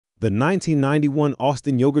The 1991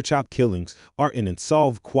 Austin Yogurt Shop killings are an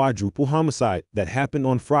unsolved quadruple homicide that happened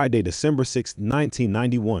on Friday, December 6,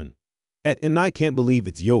 1991, at an I Can't Believe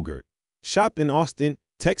It's Yogurt shop in Austin,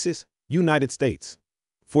 Texas, United States.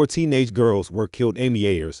 4 teenage girls were killed: Amy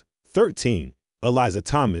Ayers, 13, Eliza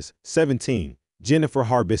Thomas, 17, Jennifer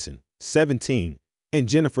Harbison, 17, and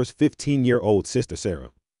Jennifer's 15-year-old sister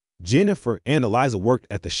Sarah. Jennifer and Eliza worked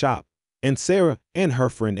at the shop, and Sarah and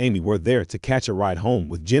her friend Amy were there to catch a ride home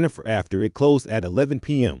with Jennifer after it closed at 11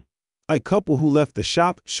 p.m. A couple who left the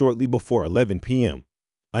shop shortly before 11 p.m.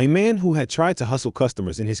 A man who had tried to hustle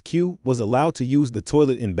customers in his queue was allowed to use the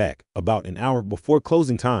toilet in back about an hour before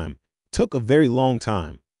closing time, took a very long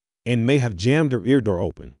time, and may have jammed her ear door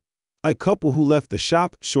open. A couple who left the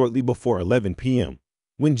shop shortly before 11 p.m.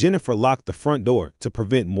 when Jennifer locked the front door to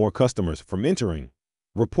prevent more customers from entering,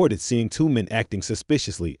 reported seeing 2 men acting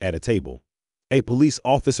suspiciously at a table. A police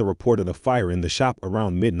officer reported a fire in the shop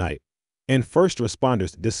around midnight, and first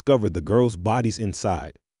responders discovered the girls' bodies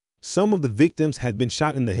inside. Some of the victims had been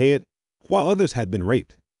shot in the head, while others had been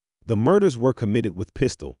raped. The murders were committed with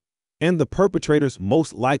pistol, and the perpetrators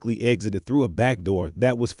most likely exited through a back door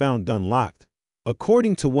that was found unlocked.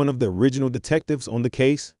 According to one of the original detectives on the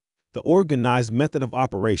case, the organized method of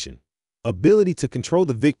operation, ability to control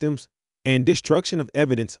the victims, and destruction of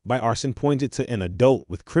evidence by arson pointed to an adult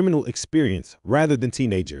with criminal experience rather than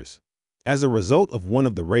teenagers. As a result of one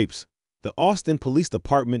of the rapes, the Austin Police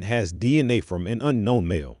Department has DNA from an unknown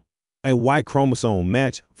male. A Y chromosome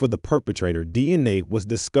match for the perpetrator DNA was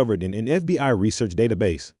discovered in an FBI research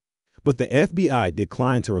database, but the FBI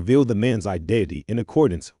declined to reveal the man's identity in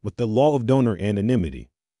accordance with the law of donor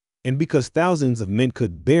anonymity. And because thousands of men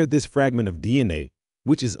could bear this fragment of DNA,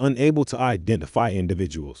 which is unable to identify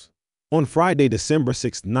individuals. On Friday, December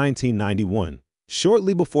 6, 1991,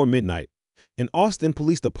 shortly before midnight, an Austin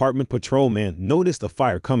Police Department patrolman noticed a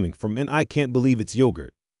fire coming from an I Can't Believe It's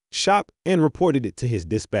Yogurt shop and reported it to his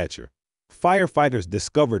dispatcher. Firefighters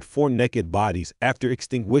discovered 4 naked bodies after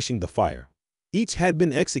extinguishing the fire. Each had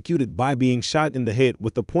been executed by being shot in the head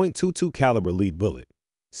with a .22 caliber lead bullet.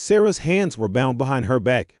 Sarah's hands were bound behind her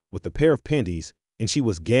back with a pair of panties, and she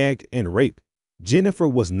was gagged and raped. Jennifer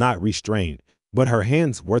was not restrained, but her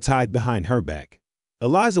hands were tied behind her back.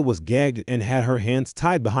 Eliza was gagged and had her hands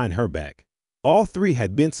tied behind her back. All 3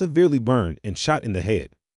 had been severely burned and shot in the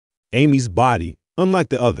head. Amy's body, unlike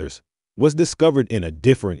the others, was discovered in a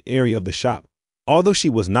different area of the shop. Although she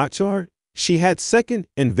was not charred, she had second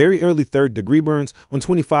and very early third-degree burns on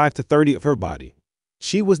 25 to 30 of her body.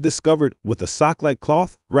 She was discovered with a sock-like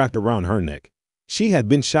cloth wrapped around her neck. She had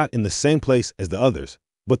been shot in the same place as the others,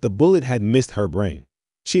 but the bullet had missed her brain.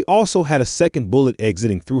 She also had a second bullet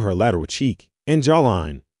exiting through her lateral cheek and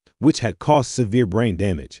jawline, which had caused severe brain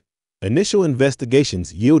damage. Initial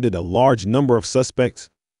investigations yielded a large number of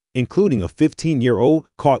suspects, including a 15-year-old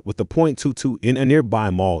caught with a .22 in a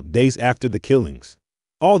nearby mall days after the killings.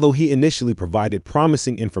 Although he initially provided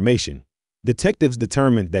promising information, detectives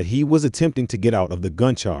determined that he was attempting to get out of the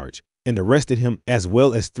gun charge and arrested him, as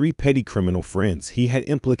well as 3 petty criminal friends he had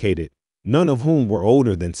implicated, none of whom were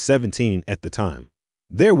older than 17 at the time.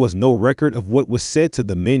 There was no record of what was said to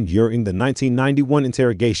the men during the 1991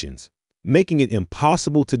 interrogations, making it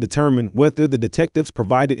impossible to determine whether the detectives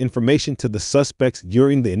provided information to the suspects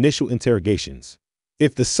during the initial interrogations.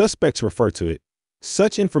 If the suspects refer to it,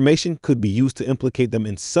 such information could be used to implicate them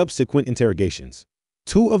in subsequent interrogations.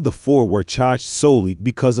 2 of the 4 were charged solely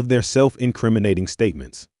because of their self-incriminating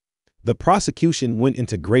statements. The prosecution went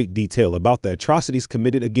into great detail about the atrocities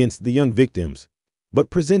committed against the young victims, but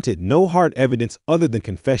presented no hard evidence other than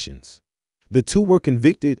confessions. The 2 were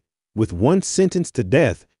convicted, with one sentenced to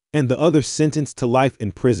death and the other sentenced to life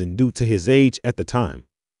in prison due to his age at the time.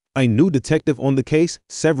 A new detective on the case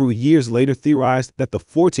several years later theorized that the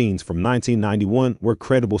 4 teens from 1991 were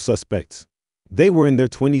credible suspects. They were in their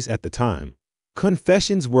 20s at the time.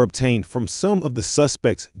 Confessions were obtained from some of the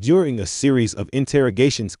suspects during a series of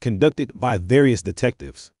interrogations conducted by various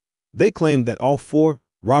detectives. They claimed that all 4,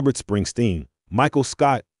 Robert Springsteen, Michael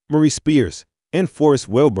Scott, Marie Spears, and Forrest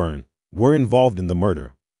Welburn, were involved in the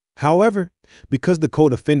murder. However, because the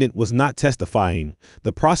co-defendant was not testifying,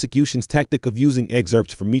 the prosecution's tactic of using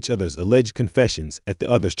excerpts from each other's alleged confessions at the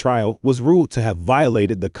other's trial was ruled to have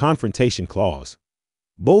violated the Confrontation Clause.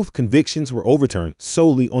 Both convictions were overturned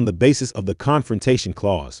solely on the basis of the Confrontation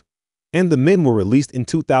Clause, and the men were released in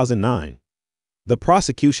 2009. The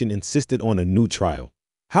prosecution insisted on a new trial.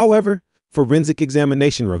 However, forensic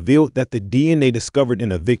examination revealed that the DNA discovered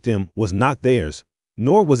in a victim was not theirs,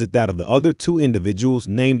 nor was it that of the other 2 individuals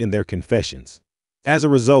named in their confessions. As a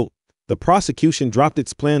result, the prosecution dropped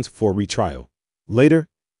its plans for retrial. Later,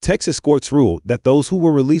 Texas courts ruled that those who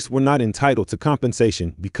were released were not entitled to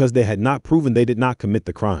compensation because they had not proven they did not commit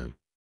the crime.